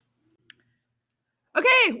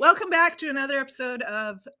Okay, welcome back to another episode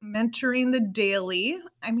of Mentoring the Daily.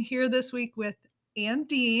 I'm here this week with Ann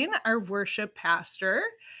Dean, our worship pastor.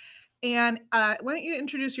 And why don't you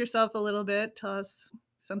introduce yourself a little bit? Tell us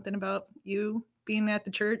something about you being at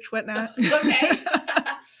the church, whatnot. Okay.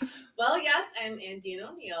 Well, yes, I'm Ann Dean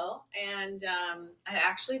O'Neill, and I've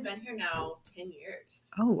actually been here now 10 years.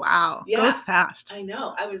 Oh, wow. Yeah. Goes fast. I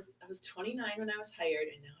know. I was 29 when I was hired,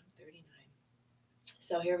 and now I'm 39.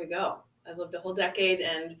 So here we go. I lived a whole decade,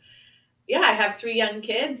 and yeah, I have 3 young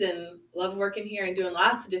kids and love working here and doing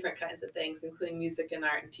lots of different kinds of things, including music and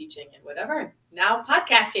art and teaching and whatever. Now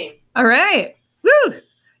podcasting. All right. Woo!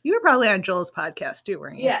 You were probably on Joel's podcast too,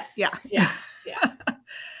 weren't you? Yes. Yeah.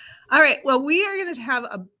 All right. Well, we are going to have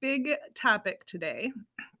a big topic today.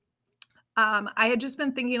 I had just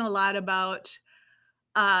been thinking a lot about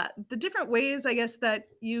the different ways, I guess, that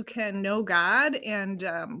you can know God and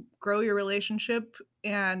grow your relationship,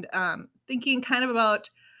 and thinking kind of about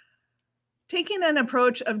taking an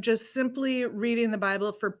approach of just simply reading the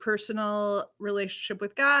Bible for personal relationship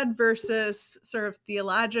with God versus sort of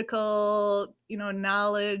theological,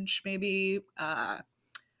 knowledge, maybe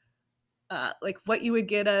like what you would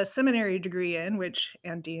get a seminary degree in, which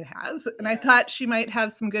Ann Dean has. And I thought she might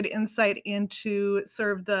have some good insight into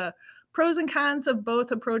sort of the pros and cons of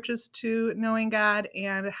both approaches to knowing God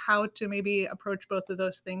and how to maybe approach both of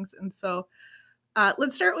those things. And so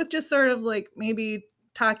let's start with just sort of like maybe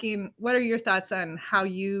talking, what are your thoughts on how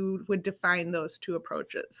you would define those two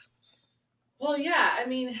approaches? Well, yeah, I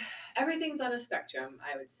mean, everything's on a spectrum,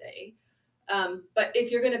 I would say. But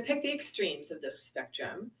if you're going to pick the extremes of the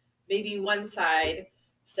spectrum, maybe one side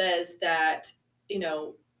says that,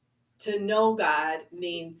 to know God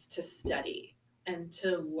means to study and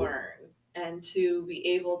to learn and to be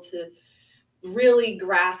able to really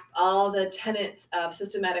grasp all the tenets of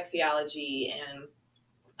systematic theology and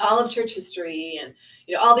all of church history and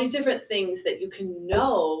all these different things that you can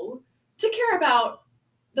know to care about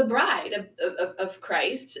the bride of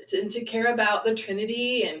Christ, and to care about the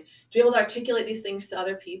Trinity and to be able to articulate these things to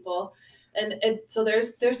other people. And so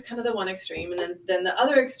there's kind of the one extreme, and then the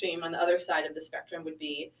other extreme on the other side of the spectrum would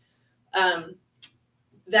be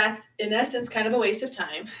that's in essence kind of a waste of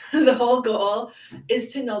time. The whole goal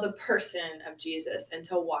is to know the person of Jesus and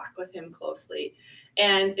to walk with him closely.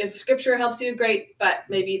 And if scripture helps you, great, but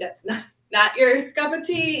maybe that's not your cup of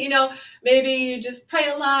tea. Maybe you just pray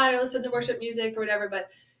a lot or listen to worship music or whatever, but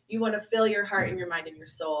you want to fill your heart and your mind and your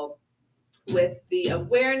soul with the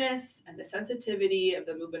awareness and the sensitivity of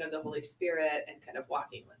the movement of the Holy Spirit and kind of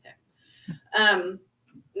walking with him.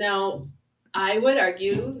 Now, I would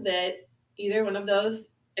argue that either one of those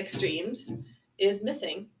extremes is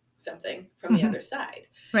missing something from the other side.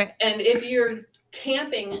 Right. And if you're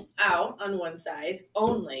camping out on one side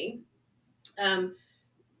only,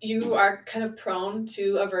 you are kind of prone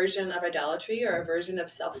to a version of idolatry or a version of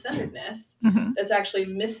self-centeredness that's actually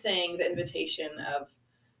missing the invitation of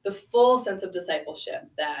the full sense of discipleship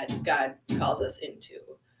that God calls us into.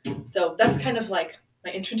 So that's kind of like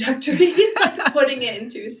my introductory, putting it in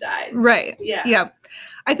two sides. Right. Yeah.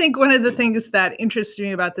 I think one of the things that interested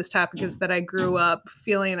me about this topic is that I grew up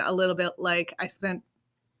feeling a little bit like I spent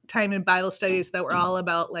time in Bible studies that were all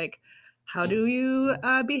about like, how do you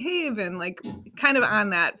behave? And like kind of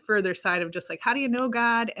on that further side of just like, how do you know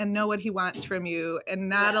God and know what he wants from you? And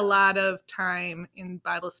not a lot of time in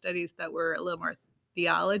Bible studies that were a little more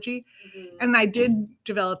theology. And I did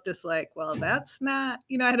develop this like, well, that's not,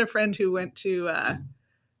 I had a friend who went to a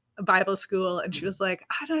Bible school and she was like,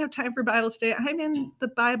 I don't have time for Bible study. I'm in the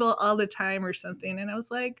Bible all the time or something. And I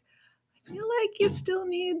was like, I feel like you still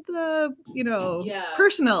need the,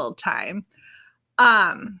 personal time.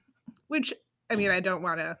 Which, I mean, I don't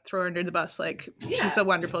want to throw her under the bus. Like, she's a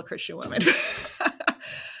wonderful Christian woman.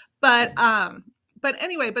 But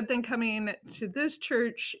anyway, but then coming to this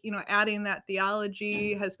church, adding that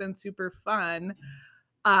theology has been super fun.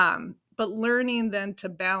 But learning then to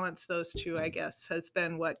balance those two, I guess, has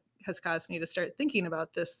been what has caused me to start thinking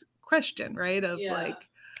about this question, right? Of like,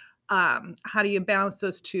 how do you balance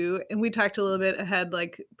those two? And we talked a little bit ahead,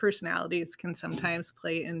 like personalities can sometimes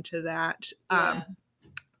play into that.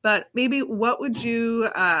 But maybe what would you,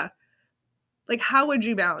 like, how would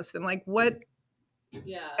you balance them? Like what,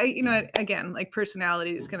 again, like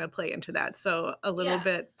personality is going to play into that. So a little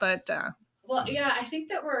bit, but. Well, yeah, I think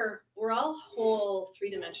that we're all whole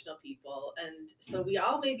 3-dimensional people. And so we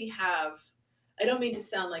all maybe have, I don't mean to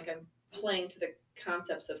sound like I'm playing to the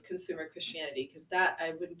concepts of consumer Christianity, because that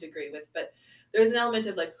I wouldn't agree with, but there's an element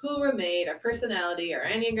of like who we're made, our personality, our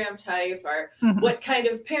Enneagram type, our what kind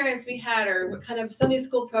of parents we had, or what kind of Sunday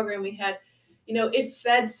school program we had. It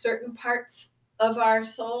fed certain parts of our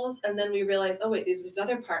souls, and then we realize, oh wait, these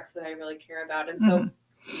other parts that I really care about. And so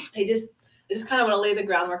I just kind of want to lay the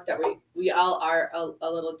groundwork that we all are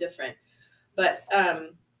a little different. But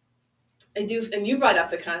I do, and you brought up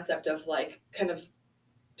the concept of like kind of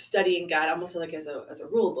studying God almost like as a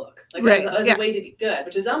rule book, like Right. as a way to be good,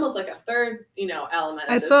 which is almost like a third, element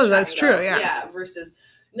of I this suppose that's triangle. true. Yeah. Yeah. Versus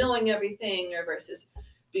knowing everything, or versus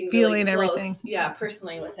being Feeling really close. everything. Yeah.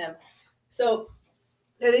 Personally with him. So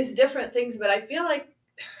there are these different things, but I feel like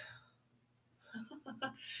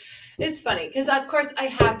it's funny because of course I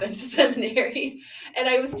have been to seminary, and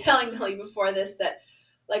I was telling Millie before this that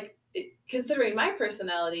like considering my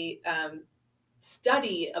personality,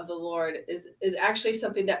 study of the Lord is actually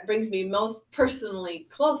something that brings me most personally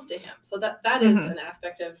close to him. So that is an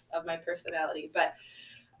aspect of my personality, but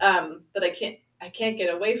that I can't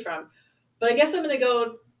get away from. But I guess I'm going to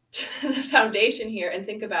go to the foundation here and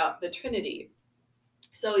think about the Trinity.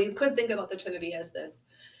 So you could think about the Trinity as this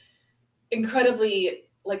incredibly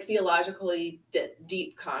like theologically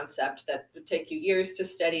deep concept that would take you years to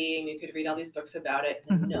study, and you could read all these books about it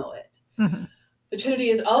and know it. The Trinity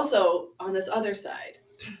is also on this other side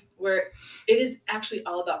where it is actually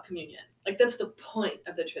all about communion. Like that's the point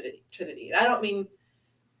of the Trinity. And I don't mean,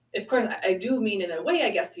 of course, I do mean in a way, I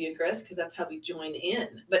guess, the Eucharist, because that's how we join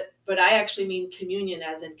in. But I actually mean communion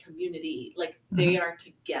as in community. Like they are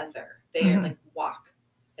together. They are like walk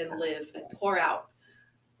and live and pour out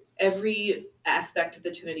every aspect of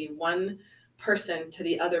the Trinity, one person to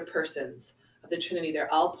the other persons of the Trinity.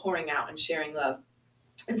 They're all pouring out and sharing love.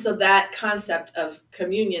 And so that concept of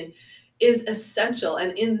communion is essential.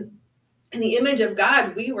 And in the image of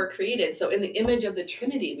God, we were created. So in the image of the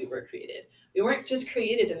Trinity, we were created. We weren't just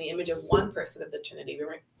created in the image of one person of the Trinity. We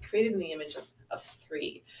were created in the image of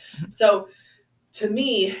three. So to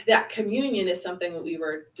me, that communion is something that we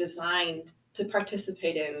were designed to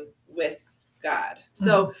participate in with God.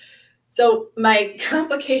 So my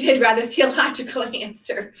complicated, rather theological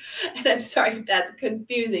answer, and I'm sorry if that's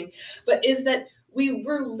confusing, but is that we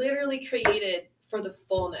were literally created for the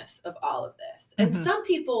fullness of all of this. And some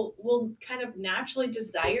people will kind of naturally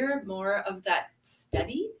desire more of that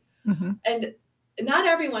study. And not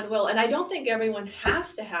everyone will. And I don't think everyone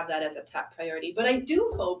has to have that as a top priority. But I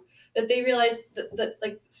do hope that they realize that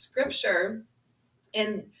like scripture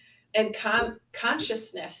and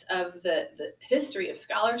consciousness of the history of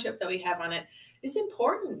scholarship that we have on it is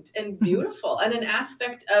important and beautiful and an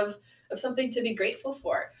aspect of something to be grateful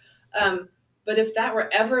for. But if that were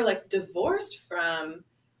ever like divorced from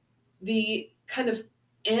the kind of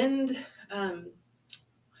end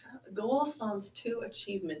goal, sounds too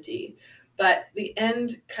achievement-y, but the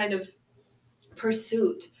end kind of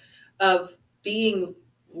pursuit of being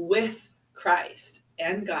with Christ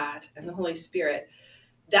and God and the Holy Spirit,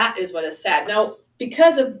 that is what is sad. Now,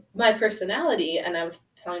 because of my personality, and I was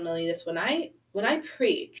telling Millie this, when I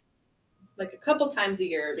preach, like a couple times a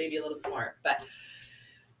year, maybe a little more, but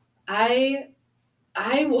I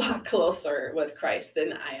walk closer with Christ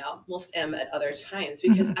than I almost am at other times,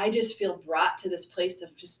 because I just feel brought to this place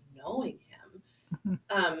of just knowing him.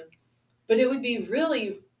 But it would be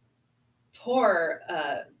really poor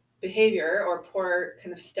behavior or poor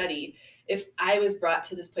kind of study if I was brought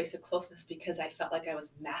to this place of closeness because I felt like I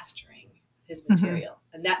was mastering his material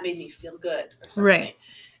and that made me feel good or something. Right.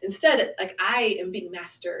 Instead, like I am being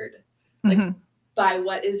mastered like by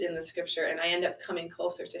what is in the scripture, and I end up coming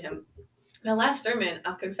closer to him. My last sermon,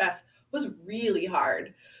 I'll confess, was really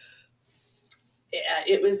hard.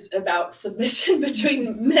 It was about submission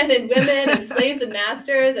between men and women and slaves and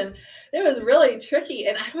masters. And it was really tricky.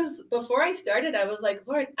 And before I started, I was like,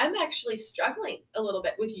 Lord, I'm actually struggling a little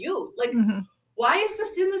bit with you. Like, why is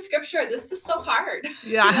this in the scripture? This is so hard.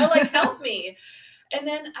 Yeah. Like help me. And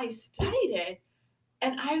then I studied it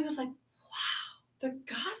and I was like, wow, the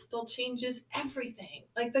gospel changes everything.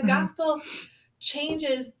 Like the gospel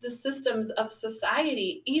changes the systems of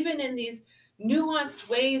society, even in these nuanced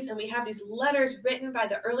ways. And we have these letters written by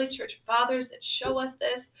the early church fathers that show us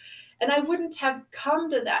this. And I wouldn't have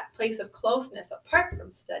come to that place of closeness apart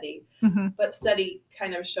from study, but study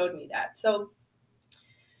kind of showed me that. So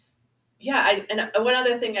yeah, and one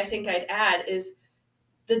other thing I think I'd add is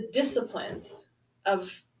the disciplines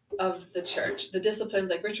of the church. The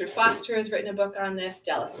disciplines, like Richard Foster has written a book on this,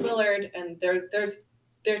 Dallas Willard, and there's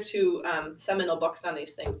two seminal books on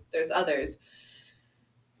these things. There's others.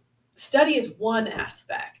 Study is one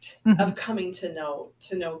aspect of coming to know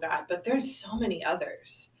God, but there's so many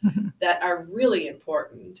others that are really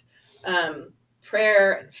important.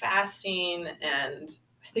 Prayer and fasting, and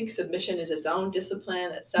I think submission is its own discipline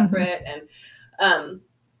that's separate. And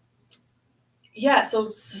yeah, so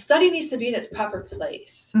study needs to be in its proper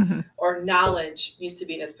place, Mhm. or knowledge needs to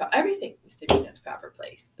be in its everything needs to be in its proper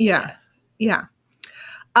place. Yeah. Yes. Yeah.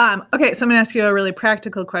 Okay, so I'm gonna ask you a really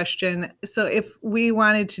practical question. So if we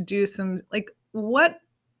wanted to do some, like, what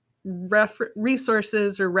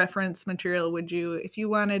resources or reference material would you, if you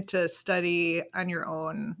wanted to study on your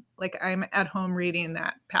own, like I'm at home reading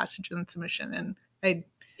that passage in submission, and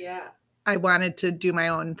Yeah. I wanted to do my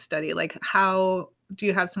own study, like, how do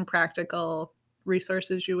you have some practical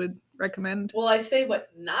resources you would recommend? Well, I say what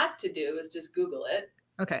not to do is just Google it.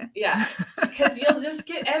 Okay. Yeah, because you'll just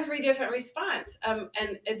get every different response.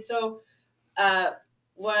 And so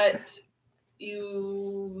what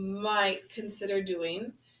you might consider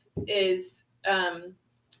doing is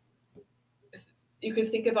you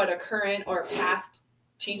could think about a current or past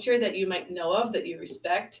teacher that you might know of that you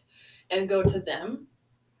respect, and go to them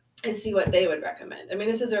and see what they would recommend. I mean,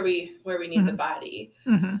 this is where we need the body.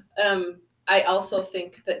 I also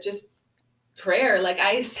think that just prayer, like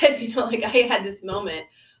I said, like I had this moment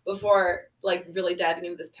before, like really diving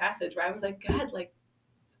into this passage where I was like, God, like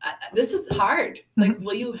this is hard. Like,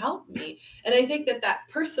 will you help me? And I think that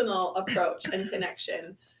personal approach and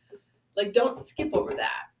connection, like, don't skip over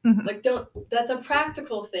that. Like, that's a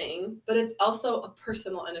practical thing, but it's also a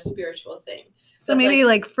personal and a spiritual thing. So maybe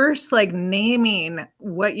like first, like naming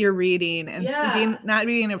what you're reading and not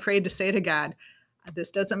being afraid to say to God,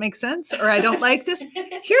 this doesn't make sense, or I don't like this.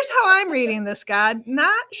 Here's how I'm reading this, God.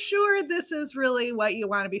 Not sure this is really what you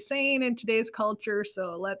want to be saying in today's culture,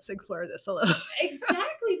 so let's explore this a little.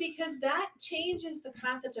 Exactly, because that changes the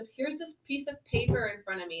concept of, here's this piece of paper in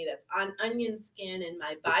front of me that's on onion skin in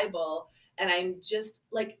my Bible, and I'm just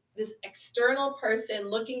like this external person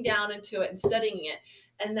looking down into it and studying it.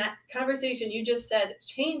 And that conversation you just said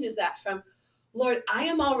changes that from, Lord, I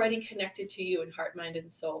am already connected to you in heart, mind,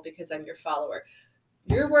 and soul because I'm your follower.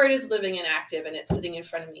 Your word is living and active, and it's sitting in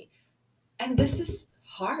front of me. And this is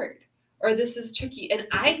hard, or this is tricky, and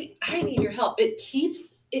I need your help. It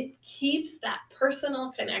keeps that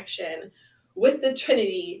personal connection with the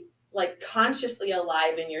Trinity, like consciously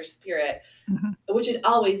alive in your spirit, which it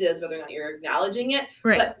always is, whether or not you're acknowledging it.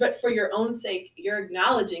 Right. But for your own sake, you're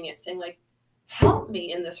acknowledging it, saying like, help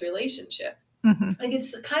me in this relationship. Like,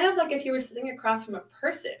 it's kind of like if you were sitting across from a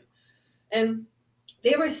person and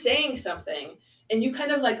they were saying something and you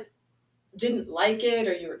kind of like didn't like it,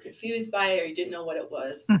 or you were confused by it, or you didn't know what it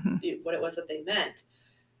was, what it was that they meant.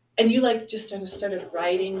 And you like just started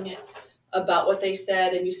writing about what they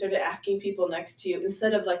said, and you started asking people next to you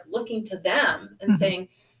instead of like looking to them and saying,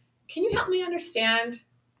 can you help me understand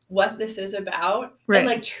what this is about? Right. And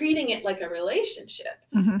like treating it like a relationship.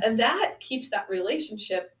 And that keeps that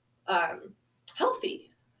relationship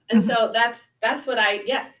healthy. And so that's what I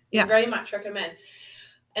very much recommend.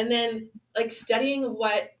 And then like studying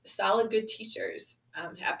what solid, good teachers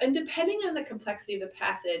have. And depending on the complexity of the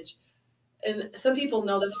passage, and some people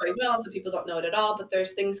know this very well, and some people don't know it at all, but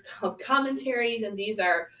there's things called commentaries, and these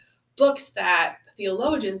are books that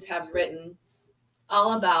theologians have written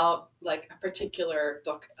all about like a particular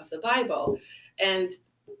book of the Bible. And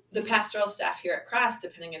the pastoral staff here at Cross,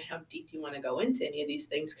 depending on how deep you want to go into any of these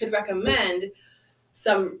things, could recommend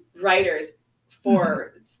some writers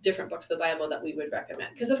for different books of the Bible that we would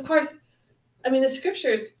recommend. Because of course, I mean, the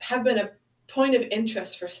scriptures have been a point of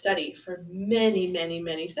interest for study for many, many,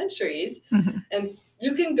 many centuries. And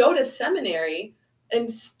you can go to seminary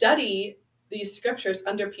and study these scriptures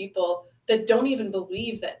under people that don't even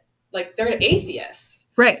believe that, like, they're atheists.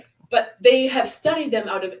 Right. But they have studied them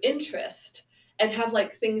out of interest and have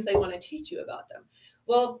like things they want to teach you about them.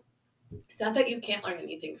 Well, it's not that you can't learn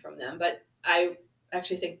anything from them, but I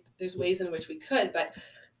actually think there's ways in which we could. But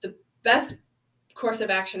the best course of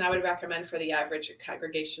action I would recommend for the average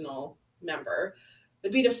congregational member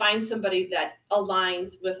would be to find somebody that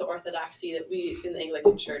aligns with the orthodoxy that we in the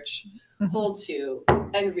Anglican Church hold to,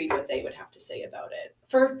 and read what they would have to say about it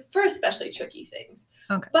for especially tricky things.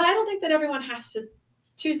 Okay. But I don't think that everyone has to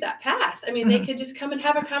choose that path. I mean, they could just come and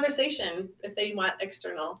have a conversation if they want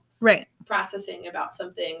external processing about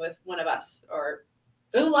something with one of us, or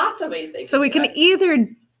there's lots of ways they can. So we can either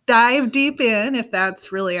dive deep in if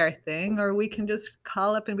that's really our thing, or we can just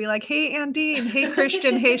call up and be like, hey, Andine, hey,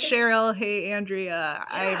 Christian, hey, Cheryl, hey, Andrea,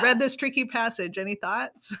 I read this tricky passage. Any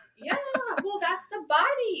thoughts? Yeah, well, that's the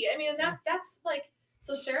body. I mean, that's like,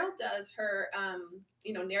 so Cheryl does her,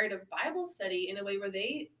 narrative Bible study in a way where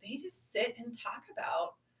they just sit and talk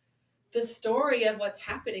about the story of what's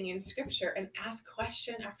happening in scripture and ask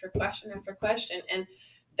question after question after question. And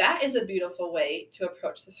that is a beautiful way to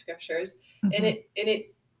approach the scriptures.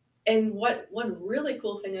 And one really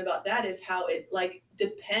cool thing about that is how it like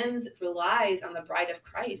relies on the bride of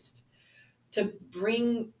Christ to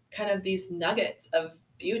bring kind of these nuggets of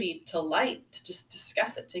beauty to light, to just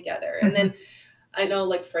discuss it together. And then I know,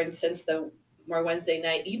 like, for instance, the more Wednesday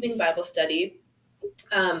night evening Bible study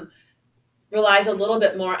relies a little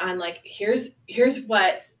bit more on, like, here's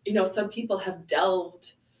what, some people have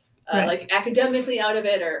delved like academically out of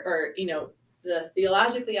it, or the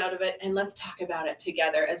theologically out of it, and let's talk about it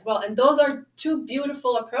together as well. And those are two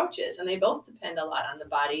beautiful approaches, and they both depend a lot on the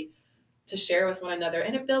body to share with one another,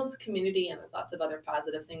 and it builds community, and there's lots of other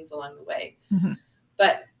positive things along the way.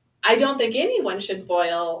 But I don't think anyone should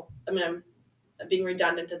I'm being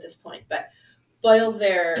redundant at this point, but boil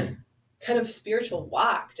their kind of spiritual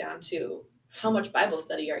walk down to how much Bible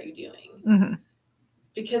study are you doing?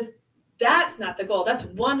 Because that's not the goal. That's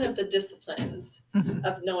one of the disciplines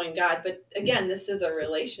of knowing God. But again, this is a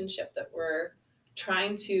relationship that we're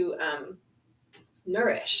trying to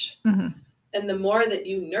nourish. And the more that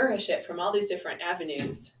you nourish it from all these different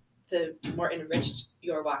avenues, the more enriched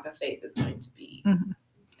your walk of faith is going to be.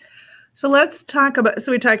 So let's talk about,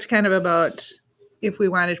 we talked kind of about if we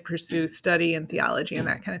wanted to pursue study and theology and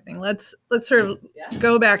that kind of thing. Let's sort of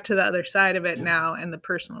go back to the other side of it now, and the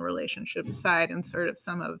personal relationship side, and sort of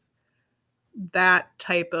some of that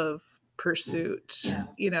type of pursuit,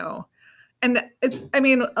 and it's,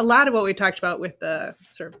 a lot of what we talked about with the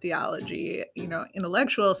sort of theology,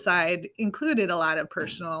 intellectual side included a lot of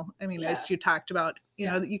personal, as you talked about,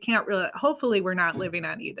 you can't really, hopefully we're not living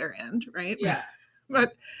on either end, right?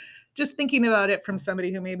 But just thinking about it from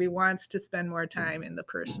somebody who maybe wants to spend more time in the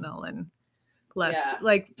personal and less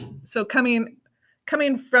so coming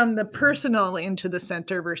from the personal into the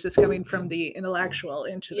center versus coming from the intellectual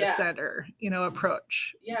into the center,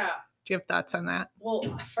 approach. Do you have thoughts on that? Well,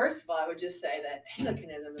 first of all, I would just say that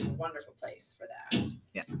Anglicanism is a wonderful place for that.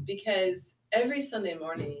 Because every Sunday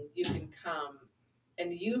morning you can come,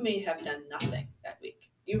 and you may have done nothing that week.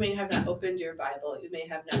 You may have not opened your Bible. You may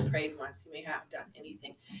have not prayed once. You may have done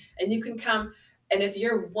anything. And you can come, and if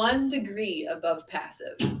you're 1 degree above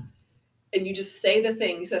passive, and you just say the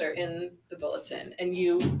things that are in the bulletin, and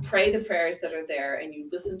you pray the prayers that are there, and you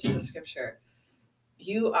listen to the scripture,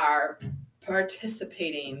 you are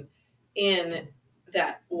participating in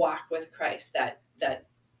that walk with Christ, that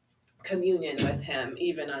communion with him,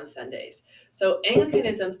 even on Sundays. So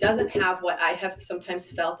Anglicanism doesn't have what I have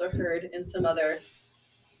sometimes felt or heard in some other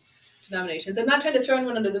denominations. I'm not trying to throw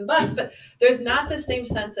anyone under the bus, but there's not the same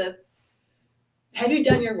sense of, have you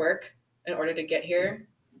done your work in order to get here?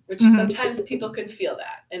 Which sometimes people can feel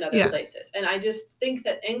that in other places. And I just think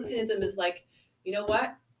that Anglicanism is like, you know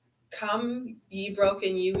what? Come, ye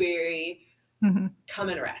broken, ye weary, come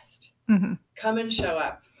and rest. Come and show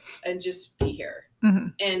up and just be here.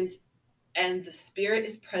 And the Spirit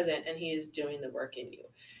is present, and he is doing the work in you.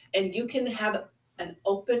 And you can have an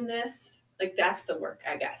openness, like that's the work,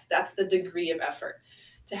 I guess. That's the degree of effort,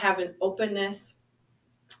 to have an openness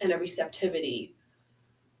and a receptivity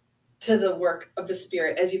to the work of the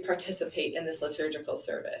Spirit as you participate in this liturgical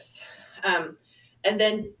service. And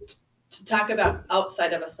then to talk about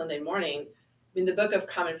outside of a Sunday morning, the Book of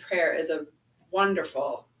Common Prayer is a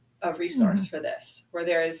wonderful resource for this, where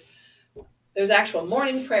there's actual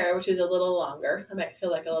morning prayer, which is a little longer. It might feel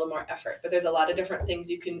like a little more effort, but there's a lot of different things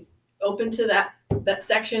you can open to that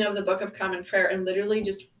section of the Book of Common Prayer and literally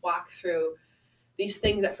just walk through these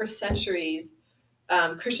things that for centuries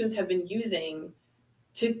Christians have been using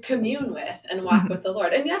to commune with and walk with the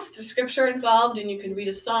Lord. And yes, there's scripture involved, and you can read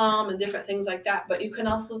a psalm and different things like that, but you can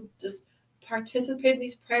also just participate in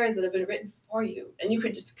these prayers that have been written for you, and you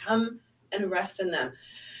could just come and rest in them.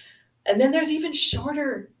 And then there's even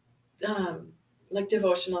shorter like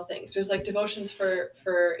devotional things. There's like devotions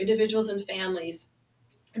for individuals and families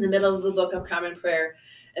in the middle of the Book of Common Prayer,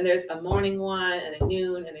 and there's a morning one and a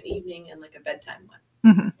noon and an evening and like a bedtime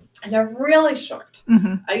one. And they're really short.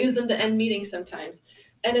 I use them to end meetings sometimes,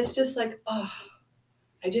 and it's just like,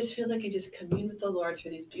 I just feel like I just commune with the Lord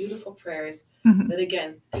through these beautiful prayers that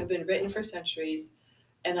again have been written for centuries,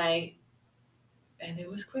 and it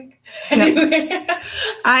was quick.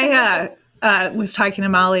 I was talking to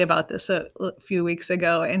Molly about this a few weeks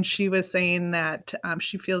ago, and she was saying that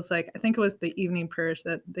she feels like, I think it was the evening prayers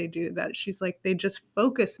that they do, that she's like, they just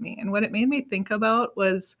focus me. And what it made me think about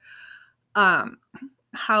was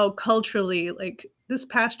how culturally, like this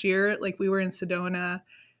past year, like we were in Sedona,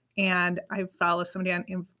 and I follow somebody on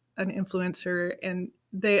an influencer, and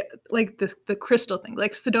they like the crystal thing.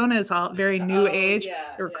 Like Sedona is all very new age.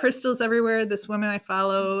 There were crystals everywhere. This woman I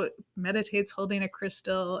follow meditates holding a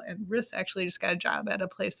crystal, and Riss actually just got a job at a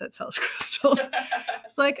place that sells crystals.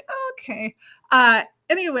 It's like, okay.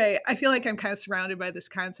 anyway, I feel like I'm kind of surrounded by this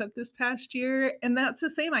concept this past year. And that's the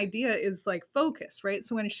same idea, is like focus, right?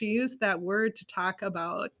 So when she used that word to talk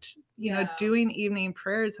about, Yeah. doing evening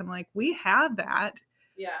prayers, I'm like, we have that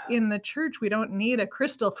Yeah. in the church. We don't need a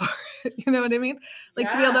crystal for it. You know what I mean?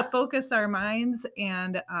 Like to be able to focus our minds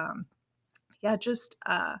and, just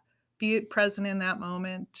be present in that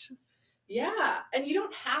moment. Yeah. And you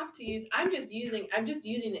don't have to use, I'm just using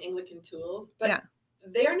the Anglican tools, but Yeah.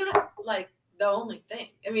 they're not like the only thing.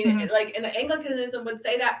 I mean, Mhm. like, and Anglicanism would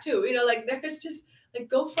say that too, like there's just like,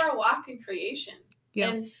 go for a walk in creation.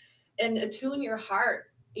 Yeah. and attune your heart,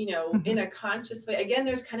 in a conscious way. Again,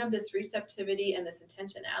 there's kind of this receptivity and this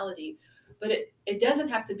intentionality, but it doesn't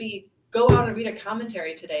have to be go out and read a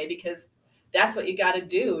commentary today because that's what you got to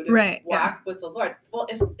do to walk with the Lord. Well,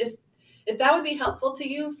 if that would be helpful to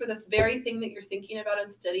you for the very thing that you're thinking about and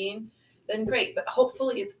studying, then great. But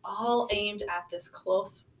hopefully it's all aimed at this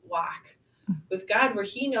close walk with God where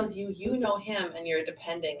he knows you, you know him, and you're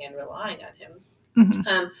depending and relying on him.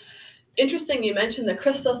 Mm-hmm. Interesting you mentioned the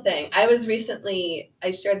crystal thing. I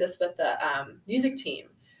shared this with the music team,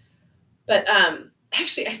 but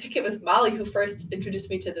actually I think it was Molly who first introduced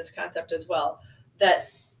me to this concept as well, that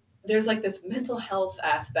there's like this mental health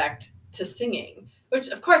aspect to singing, which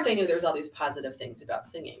of course I knew there was all these positive things about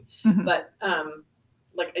singing, Mm-hmm. but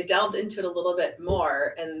like I delved into it a little bit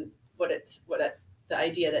more, and the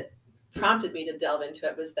idea that prompted me to delve into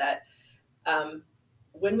it was that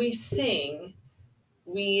when we sing,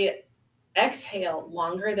 we exhale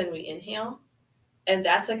longer than we inhale. And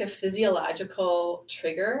that's like a physiological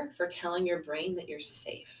trigger for telling your brain that you're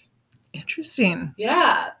safe. Interesting.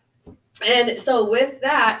 Yeah. And so with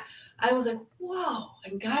that, I was like, whoa,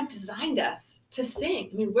 and God designed us to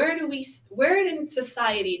sing. I mean, where in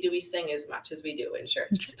society do we sing as much as we do in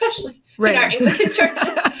church, especially in our Anglican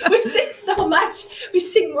churches? We sing so much. We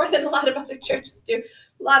sing more than a lot of other churches do.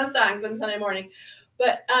 A lot of songs on Sunday morning.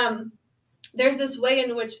 But there's this way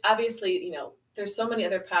in which, obviously, there's so many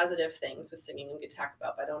other positive things with singing we could talk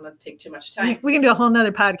about, but I don't want to take too much time. We can do a whole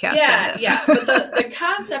nother podcast on this. Yeah. But the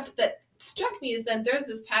concept that struck me is then there's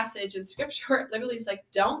this passage in scripture where it literally is like,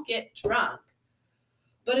 don't get drunk,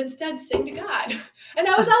 but instead sing to God. And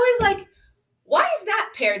I was always like, why is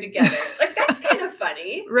that paired together? Like, that's kind of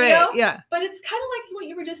funny. Right. Yeah. But it's kind of like what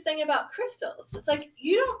you were just saying about crystals. It's like,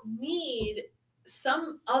 you don't need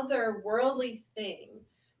some other worldly thing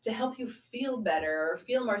to help you feel better or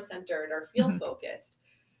feel more centered or feel focused.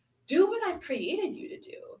 Do what I've created you to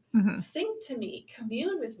do. Sing to me,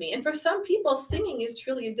 commune with me. And for some people, singing is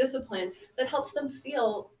truly a discipline that helps them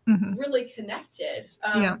feel really connected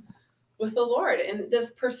with the Lord and this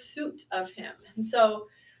pursuit of him. And so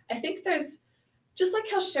I think there's, just like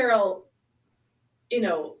how Cheryl, I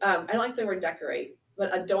don't like the word decorate,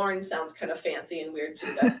 but adorn sounds kind of fancy and weird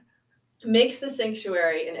too, but makes the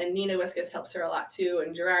sanctuary, and Nina Wiskus helps her a lot too,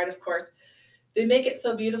 and Gerard, of course, they make it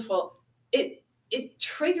so beautiful. It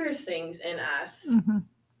triggers things in us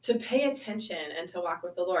to pay attention and to walk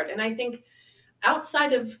with the Lord. And I think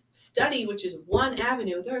outside of study, which is one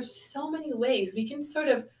avenue, there are so many ways we can sort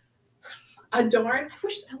of adorn.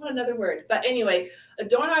 I want another word, but anyway,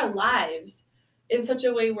 adorn our lives in such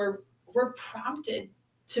a way where we're prompted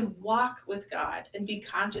to walk with God and be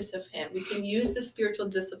conscious of him. We can use the spiritual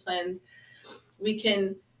disciplines. We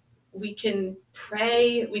can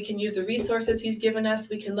pray. We can use the resources he's given us.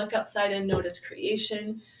 We can look outside and notice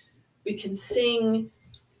creation. We can sing.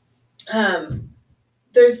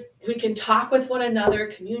 We can talk with one another,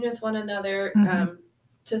 commune with one another,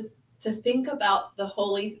 to think about the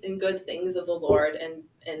holy and good things of the Lord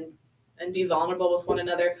and be vulnerable with one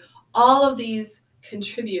another. All of these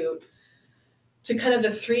contribute to kind of the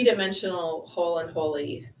three-dimensional whole and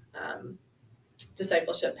holy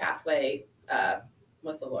discipleship pathway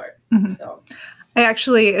with the Lord. So I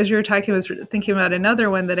actually, as you were talking, was thinking about another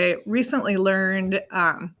one that I recently learned.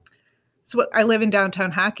 So I live in downtown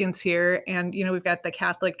Hawkins here, and we've got the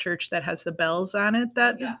Catholic church that has the bells on it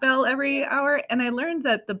that bell every hour. And I learned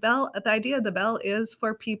that the idea of the bell is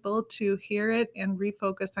for people to hear it and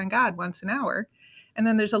refocus on God once an hour. And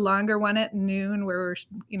then there's a longer one at noon where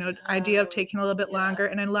we're, idea of taking a little bit longer,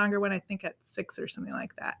 and a longer one, I think, at 6 or something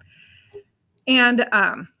like that. And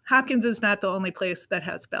Hopkins is not the only place that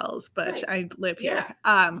has bells, but I live here.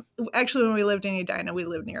 Actually, when we lived in Edina, we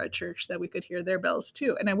lived near a church that we could hear their bells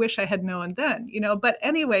too. And I wish I had known then, But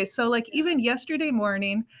anyway, so even yesterday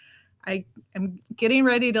morning, I am getting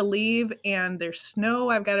ready to leave, and there's snow.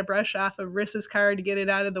 I've got to brush off of Rissa's car to get it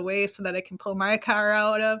out of the way so that I can pull my car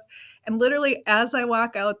out of. And literally, as I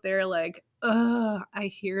walk out there,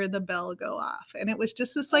 I hear the bell go off. And it was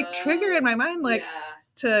just this trigger in my mind,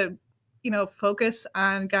 to focus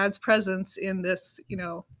on God's presence in this,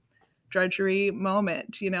 drudgery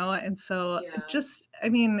moment, and so Yeah. just, I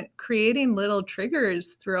mean, creating little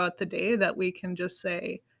triggers throughout the day that we can just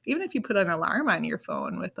say, even if you put an alarm on your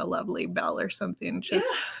phone with a lovely bell or something, just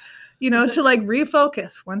to like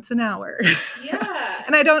refocus once an hour. Yeah.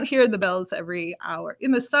 And I don't hear the bells every hour.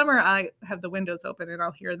 In the summer, I have the windows open and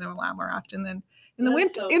I'll hear them a lot more often than in the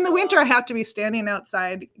winter. In the winter, I have to be standing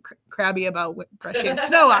outside, crabby about brushing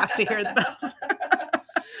snow off to hear the bells.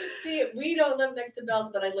 See, we don't live next to bells,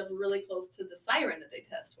 but I live really close to the siren that they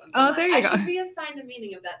test once a month. There you go. I should reassign the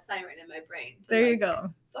meaning of that siren in my brain. There you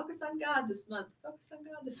go. Focus on God this month. Focus on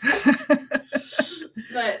God this month.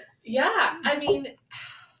 But yeah, I mean,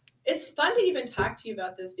 it's fun to even talk to you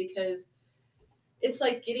about this because it's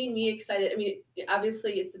like getting me excited. I mean,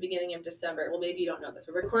 obviously it's the beginning of December. Well, maybe you don't know this.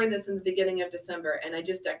 We're recording this in the beginning of December, and I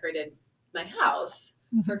just decorated my house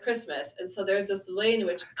for Christmas. And so there's this way in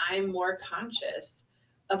which I'm more conscious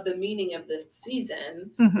of the meaning of this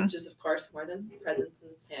season, which is, of course, more than presents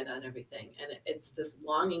and Santa and everything. And it's this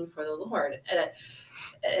longing for the Lord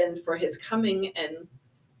and for his coming and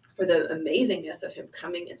for the amazingness of him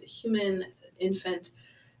coming as a human, as an infant.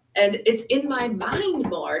 And it's in my mind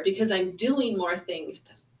more because I'm doing more things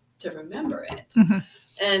to remember it.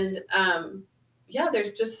 And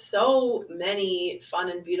there's just so many fun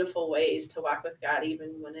and beautiful ways to walk with God,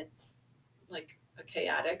 even when it's like a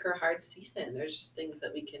chaotic or hard season. There's just things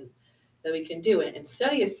that we can do, and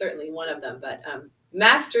study is certainly one of them. But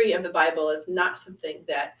mastery of the Bible is not something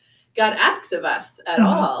that God asks of us at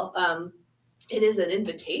all. It is an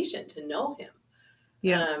invitation to know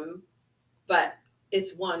him. But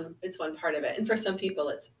it's one part of it, and for some people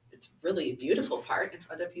it's really a beautiful part, and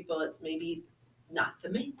for other people it's maybe not the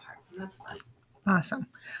main part, and that's fine. Awesome.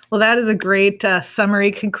 Well, that is a great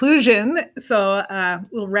summary conclusion. So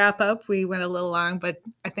we'll wrap up. We went a little long, but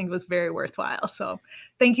I think it was very worthwhile. So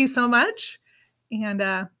thank you so much. And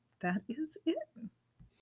that is it.